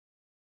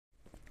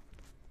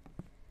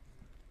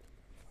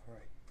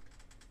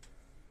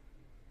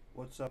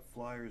What's up,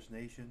 Flyers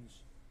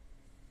Nations?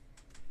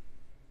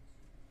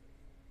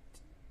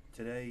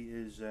 Today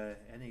is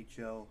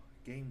NHL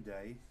game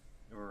day,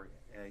 or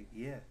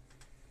yeah,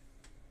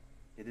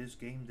 it is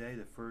game day,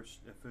 the first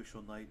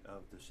official night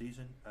of the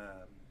season.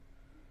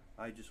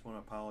 I just want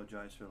to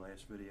apologize for the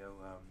last video.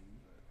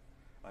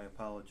 I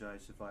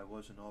apologize if I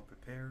wasn't all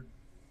prepared,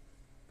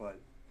 but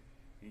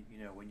you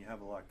know, when you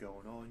have a lot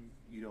going on,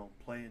 you don't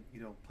plan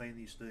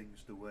these things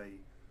the way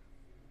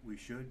we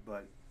should.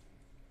 But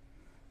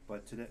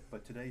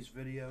today's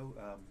video,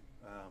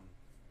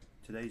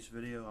 today's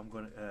video, I'm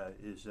gonna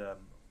is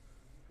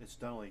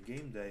it's not only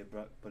game day,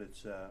 but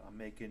it's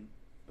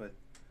but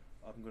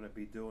I'm gonna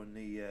be doing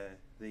the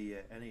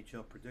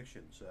NHL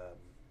predictions.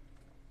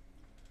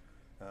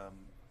 Um,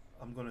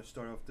 I'm gonna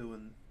start off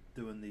doing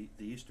the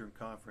Eastern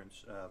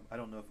Conference. I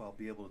don't know if I'll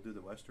be able to do the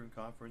Western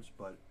Conference,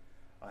 but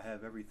I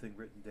have everything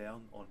written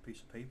down on a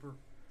piece of paper.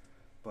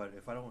 But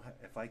if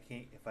I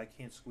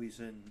can't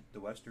squeeze in the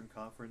Western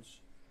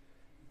Conference,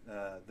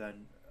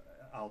 then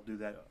I'll do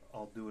that.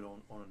 I'll do it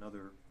on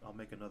another. I'll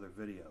make another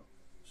video.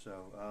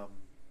 So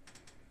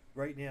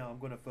right now I'm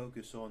going to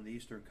focus on the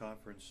Eastern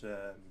Conference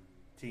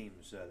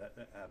teams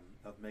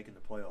of making the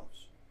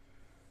playoffs.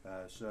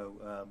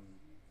 So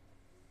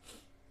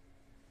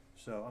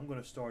I'm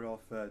going to start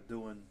off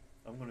doing.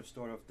 I'm going to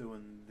start off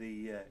doing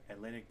the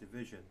Atlantic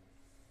Division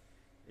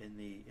in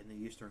the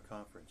Eastern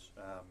Conference.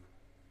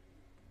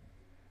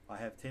 I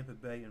have Tampa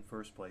Bay in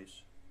first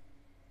place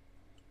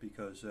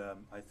because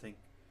I think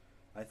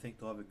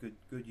they'll have a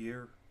good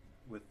year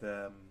with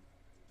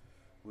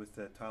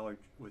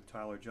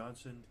Tyler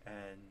Johnson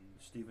and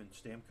Steven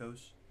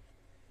Stamkos,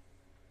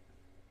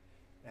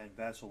 and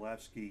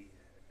Vasilevsky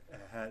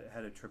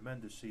had a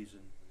tremendous season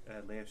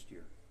last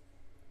year,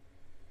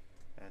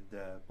 and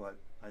but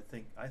I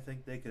think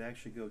they could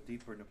actually go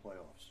deeper in the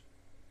playoffs.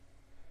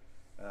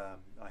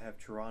 I have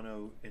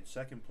Toronto in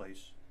second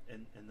place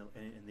in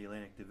the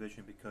Atlantic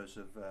Division because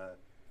of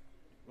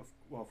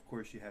well, of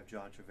course you have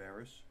John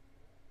Tavares.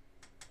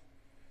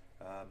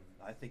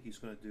 I think he's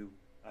going to do.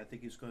 I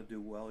think he's going to do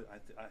well.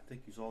 I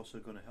think he's also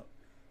going to help.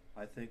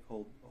 I think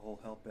he'll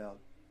help out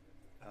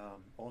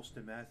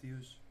Austin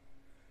Matthews,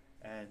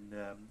 and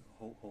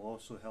he'll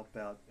also help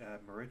out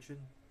Marichin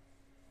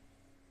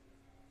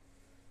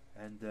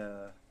and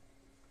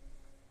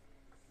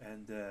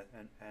and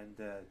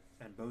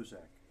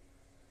Bozak.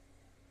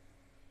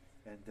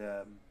 And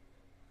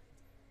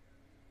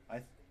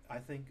I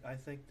think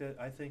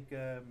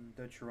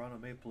the Toronto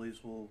Maple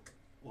Leafs will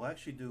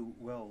actually do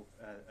well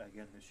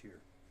again this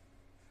year.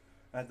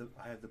 I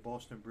have the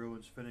Boston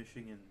Bruins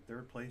finishing in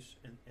third place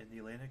in the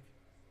Atlantic,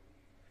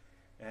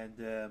 and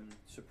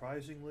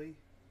surprisingly,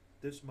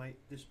 this may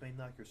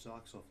knock your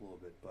socks off a little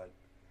bit, but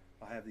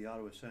I have the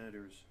Ottawa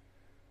Senators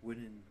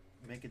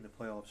making the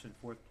playoffs in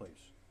fourth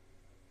place.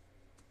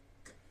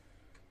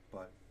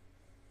 But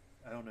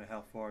I don't know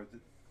how far.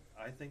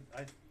 I think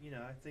you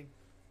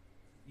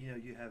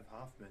have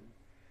Hoffman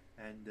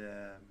and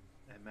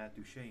Matt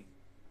Duchene.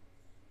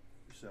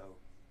 So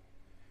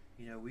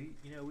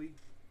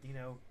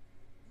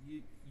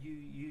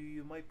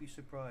you might be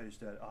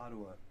surprised that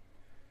Ottawa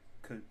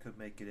could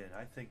make it in.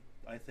 I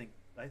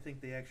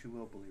think they actually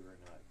will, believe it or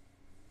not.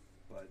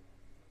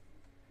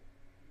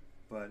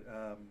 But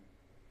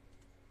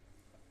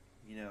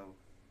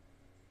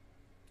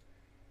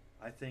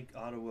I think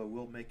Ottawa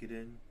will make it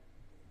in.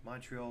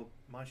 Montreal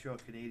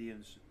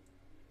Canadiens,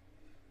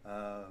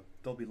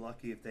 they'll be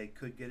lucky if they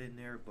could get in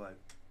there, but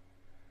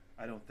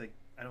I don't think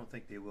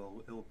they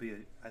will.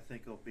 I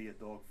think it'll be a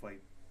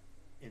dogfight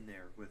in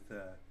there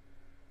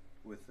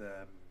with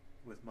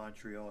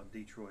Montreal and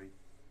Detroit,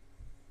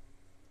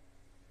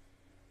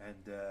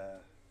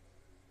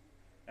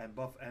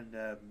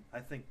 I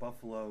think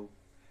Buffalo.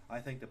 I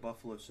think the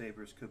Buffalo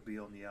Sabres could be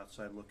on the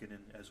outside looking in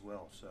as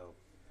well. So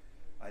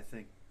I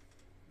think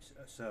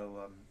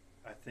so.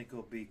 I think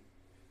it'll be.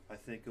 I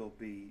think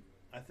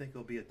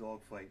it'll be a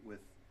dogfight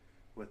with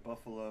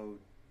Buffalo,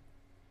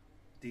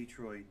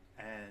 Detroit,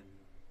 and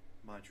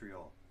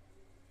Montreal.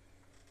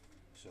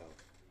 So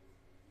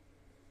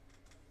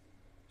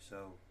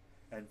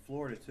and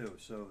Florida too.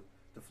 So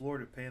the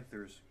Florida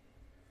Panthers,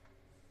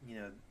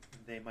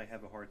 they might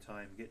have a hard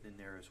time getting in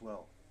there as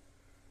well.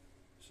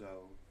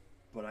 So,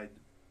 but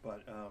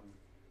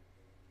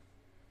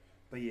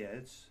yeah,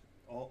 it's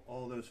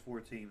all those four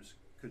teams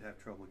could have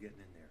trouble getting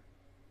in there.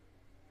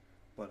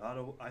 But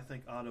Ottawa, I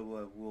think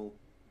Ottawa will.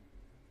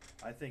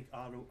 I think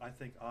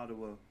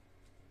Ottawa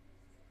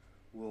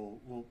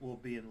will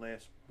be in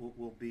last.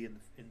 Will be in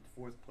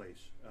fourth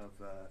place of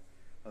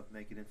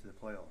making into the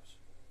playoffs.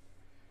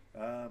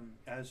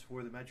 As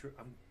for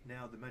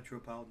now the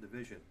Metropolitan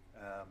Division.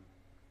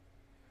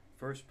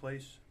 First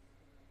place,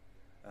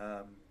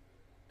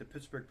 the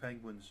Pittsburgh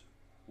Penguins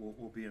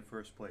will be in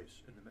first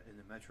place in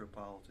the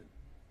Metropolitan.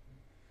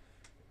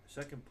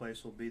 Second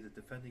place will be the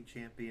defending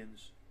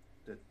champions,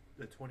 the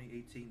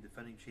 2018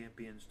 defending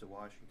champions, the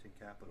Washington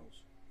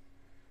Capitals.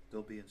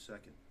 They'll be in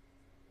second.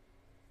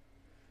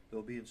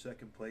 They'll be in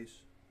second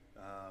place.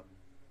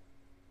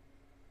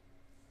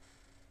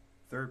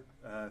 Third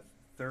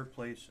third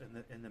place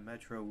in the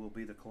Metro will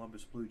be the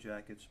Columbus Blue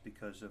Jackets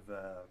because of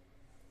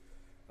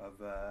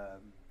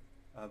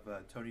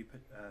Tony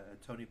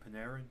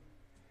Panarin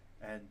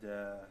and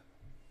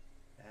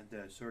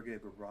Sergei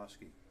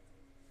Bobrovsky.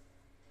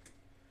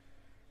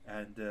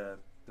 And the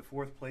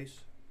fourth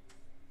place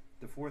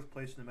in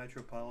the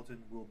Metropolitan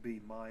will be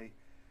my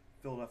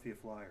Philadelphia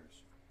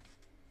Flyers.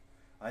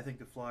 I think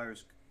the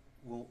Flyers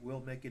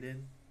will make it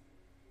in.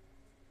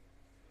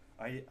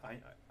 I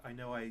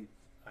know I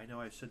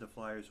said the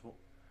Flyers will.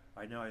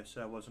 I know I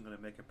said I wasn't going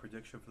to make a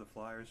prediction for the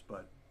Flyers,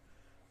 but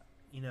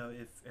you know,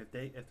 if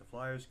the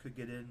Flyers could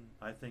get in,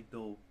 I think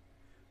they'll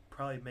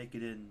probably make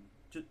it in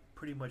just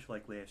pretty much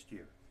like last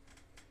year.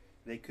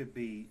 They could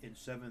be in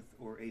 7th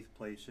or 8th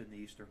place in the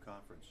Eastern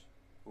Conference,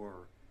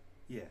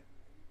 in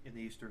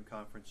the Eastern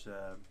Conference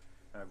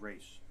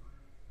race.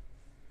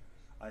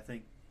 I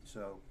think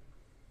so.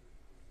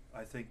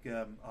 I think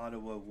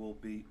Ottawa will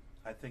be.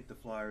 I think the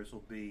Flyers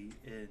will be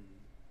in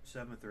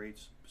 7th or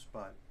 8th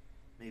spot,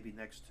 maybe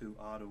next to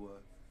Ottawa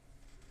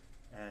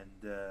and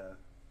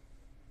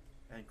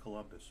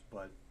Columbus.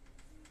 But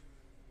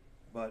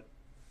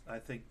I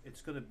think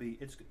it's going to be.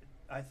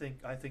 I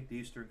think the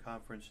Eastern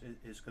Conference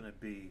is going to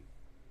be.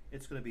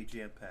 It's going to be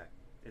jam packed.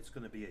 It's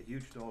going to be a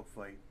huge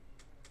dogfight.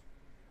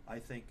 I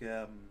think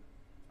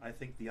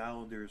the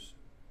Islanders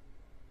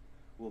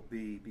will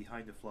be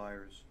behind the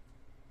Flyers,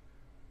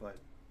 but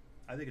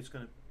I think it's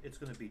going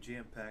to be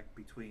jam packed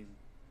between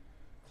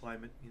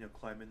climbing in the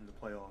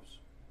playoffs.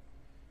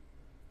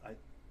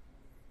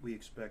 We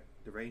expect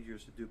the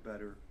Rangers to do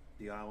better,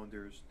 the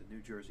Islanders, the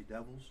New Jersey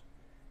Devils,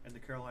 and the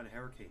Carolina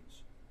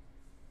Hurricanes.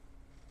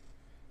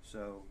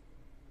 So,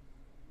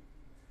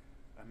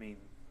 I mean,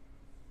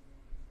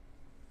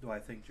 do I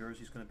think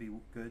Jersey's going to be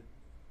good?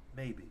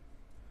 Maybe.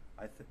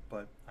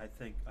 But I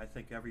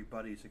think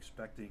everybody's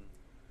expecting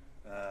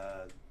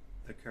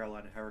the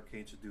Carolina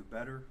Hurricanes to do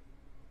better.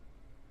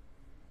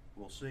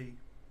 We'll see,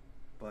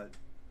 but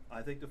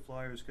I think the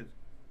Flyers can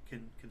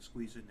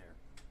squeeze in there.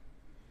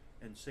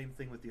 And same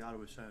thing with the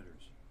Ottawa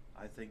Senators.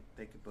 I think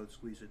they could both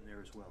squeeze in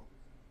there as well.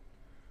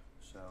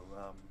 So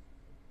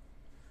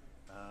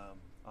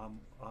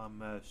I'm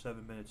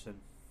 7 minutes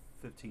and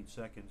 15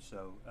 seconds.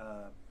 So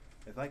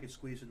if I could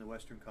squeeze in the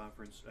Western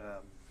Conference,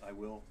 I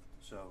will.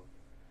 So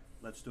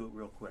let's do it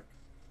real quick.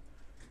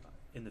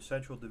 In the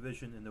Central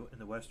Division, in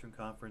the Western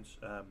Conference,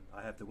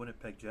 I have the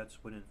Winnipeg Jets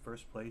winning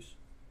first place.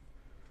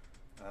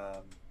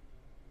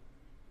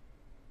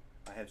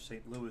 I have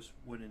St. Louis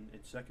winning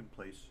in second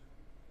place.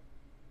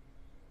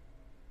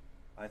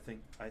 I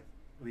think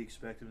we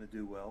expect them to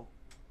do well.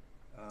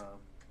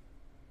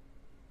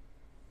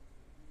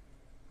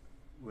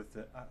 With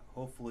the,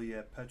 hopefully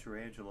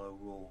Pietrangelo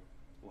will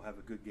have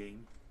a good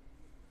game.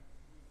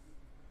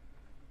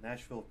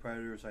 Nashville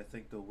Predators, I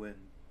think they'll win.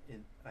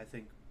 I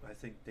think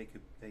they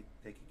could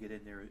get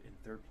in there in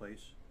third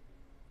place.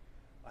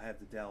 I have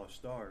the Dallas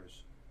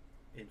Stars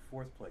in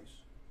fourth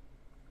place.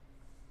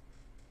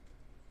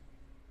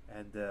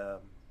 And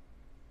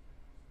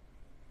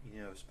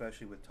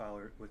especially with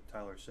Tyler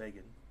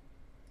Seguin,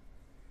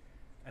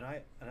 and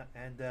I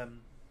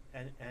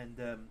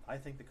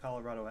think the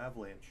Colorado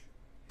Avalanche,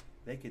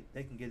 they can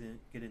get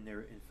in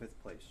there in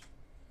fifth place.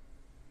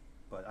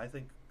 But I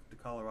think the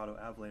Colorado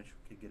Avalanche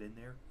can get in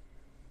there.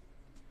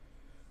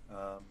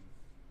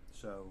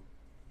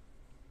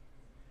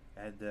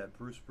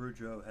 Bruce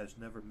Boudreau has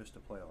never missed the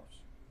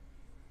playoffs.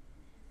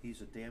 He's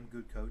a damn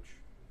good coach.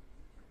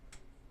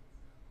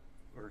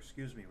 Or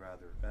excuse me,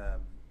 rather.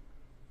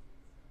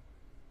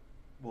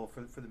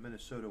 For the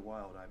Minnesota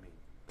Wild, I mean.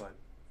 But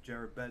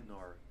Jared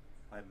Bednar,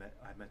 I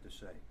meant to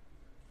say.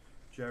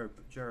 Jared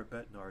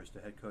Bednar is the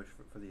head coach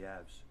for the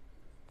Avs.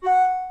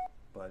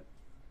 But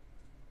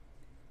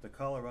the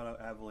Colorado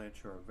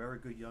Avalanche are a very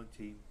good young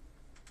team.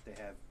 They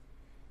have,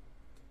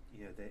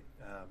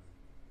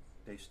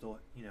 they still,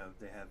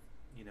 they have,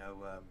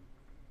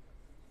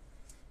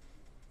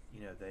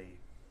 they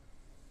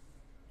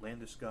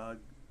Landeskog.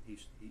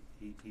 He's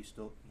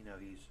still,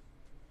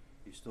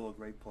 he's still a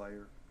great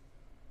player.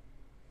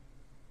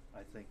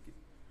 I think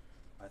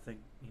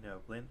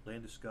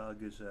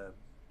Landeskog is a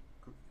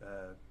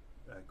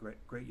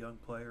great young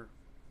player.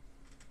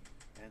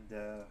 And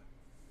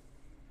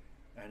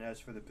as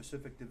for the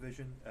Pacific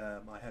Division,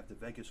 I have the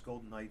Vegas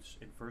Golden Knights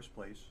in first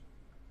place.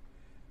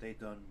 They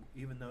done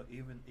even though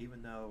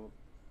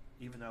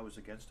I was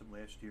them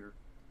last year,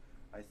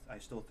 I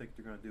still think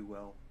they're going to do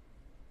well.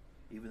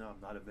 Even though I'm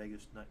not a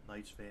Vegas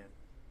Knights fan.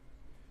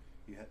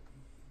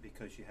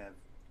 Because you have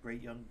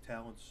great young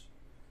talents.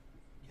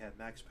 You have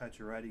Max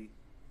Pacioretty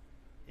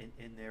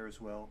in there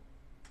as well,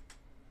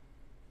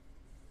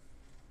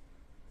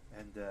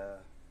 and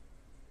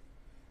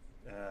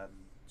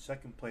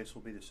second place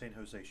will be the San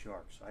Jose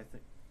Sharks. I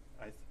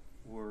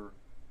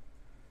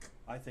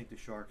think the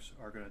Sharks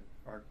are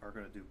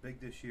gonna do big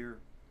this year.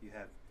 You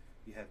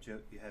have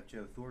Joe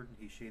Thornton.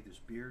 He shaved his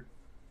beard.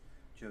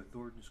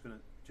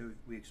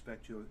 We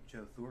expect Joe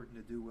Thornton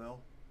to do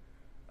well.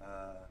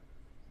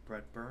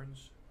 Brett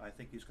Burns, I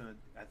think he's gonna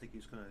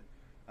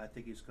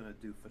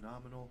do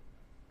phenomenal.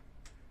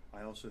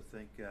 I also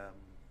think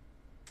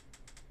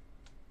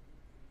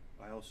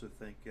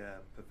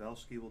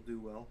Pavelski will do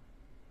well,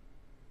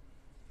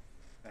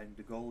 and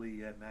the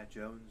goalie Matt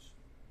Jones.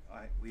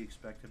 We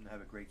expect him to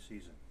have a great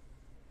season,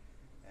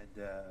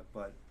 and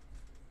but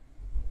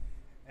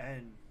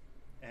and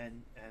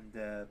and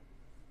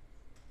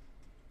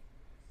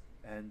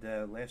and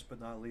last but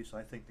not least,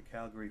 I think the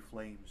Calgary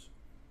Flames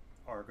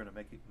are going to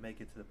make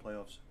it to the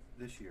playoffs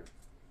this year.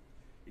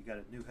 You got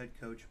a new head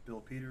coach, Bill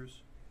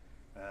Peters.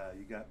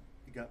 You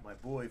got my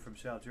boy from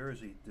South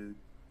Jersey, dude.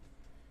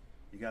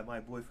 You got my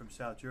boy from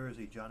South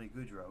Jersey, Johnny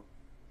Gaudreau.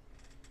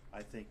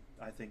 I think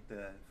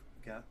the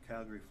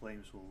Calgary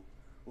Flames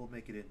will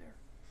make it in there.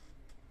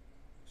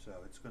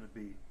 So it's going to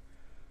be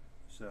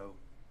so.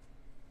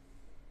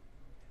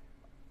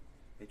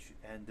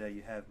 And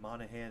you have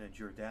Monahan and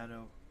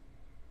Giordano.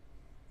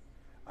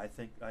 I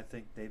think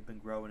they've been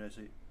growing as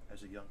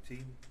a young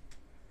team,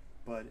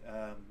 but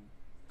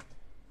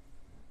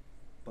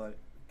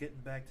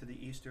getting back to the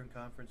Eastern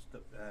Conference,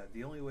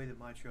 the only way the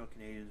Montreal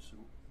Canadiens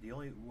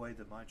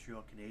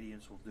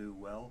will do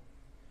well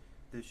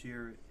this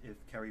year if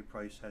Carey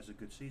Price has a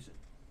good season,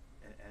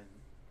 and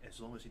as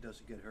long as he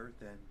doesn't get hurt,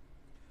 then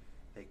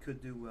they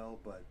could do well.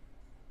 But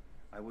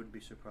I wouldn't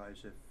be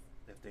surprised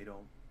if they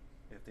don't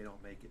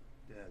make it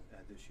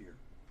this year.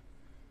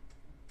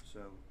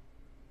 So,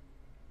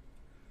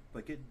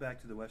 but getting back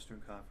to the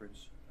Western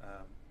Conference,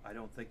 I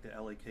don't think the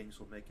LA Kings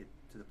will make it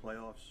to the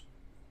playoffs,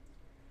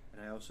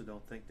 and I also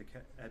don't think the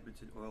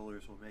Edmonton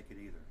Oilers will make it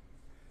either.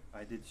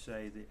 I did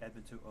say the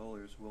Edmonton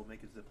Oilers will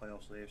make it to the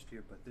playoffs last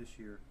year, but this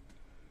year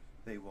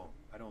they won't.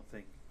 I don't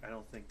think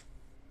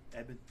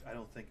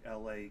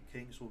LA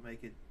Kings will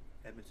make it,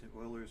 Edmonton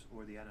Oilers,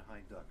 or the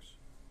Anaheim Ducks.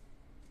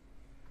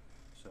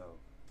 So,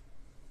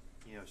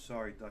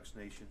 sorry, Ducks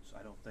Nations.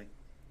 I don't think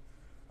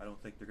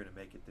they're going to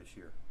make it this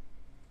year.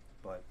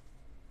 But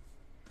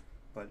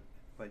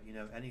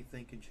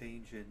anything can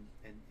change in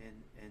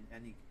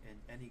any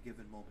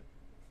given moment.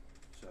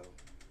 So,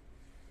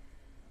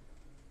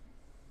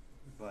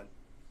 but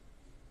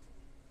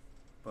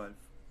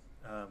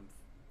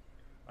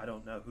I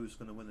don't know who's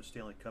going to win the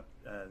Stanley Cup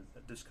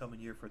this coming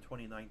year for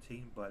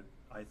 2019. But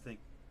I think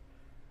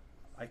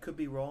I could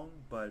be wrong.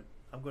 But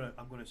I'm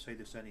gonna say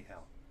this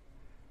anyhow.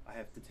 I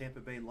have the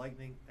Tampa Bay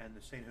Lightning and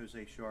the San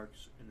Jose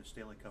Sharks in the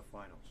Stanley Cup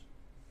Finals.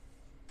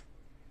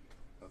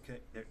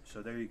 Okay,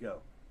 so there you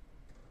go.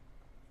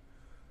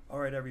 All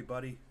right,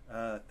 everybody.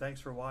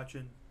 Thanks for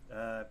watching.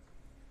 I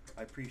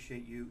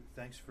appreciate you.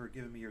 Thanks for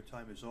giving me your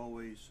time as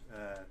always.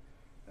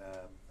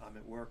 I'm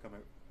at work.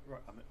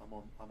 I'm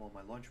on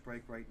my lunch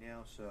break right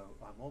now, so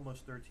I'm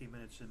almost 13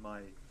 minutes in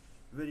my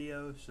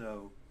video.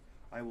 So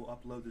I will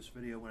upload this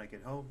video when I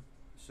get home.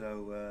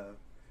 So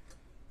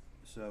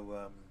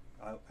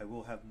I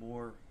will have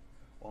more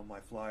on my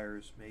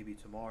Flyers maybe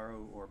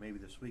tomorrow or maybe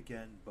this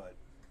weekend. But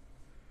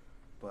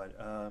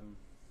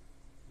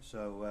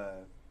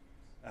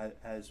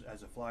as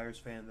a Flyers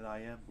fan that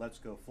I am, let's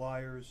go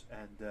Flyers,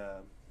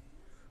 and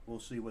we'll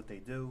see what they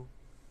do.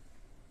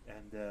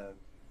 And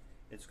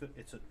it's good.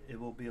 It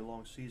will be a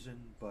long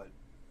season, but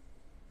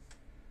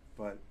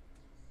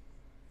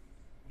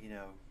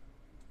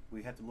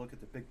we have to look at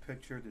the big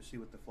picture to see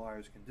what the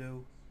Flyers can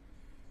do.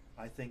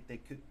 I think they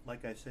could,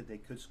 like I said, they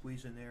could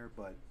squeeze in there,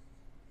 but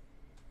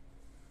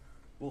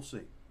we'll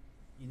see.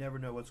 You never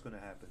know what's going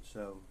to happen.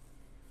 So,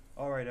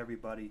 all right,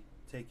 everybody,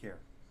 take care.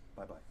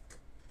 Bye-bye.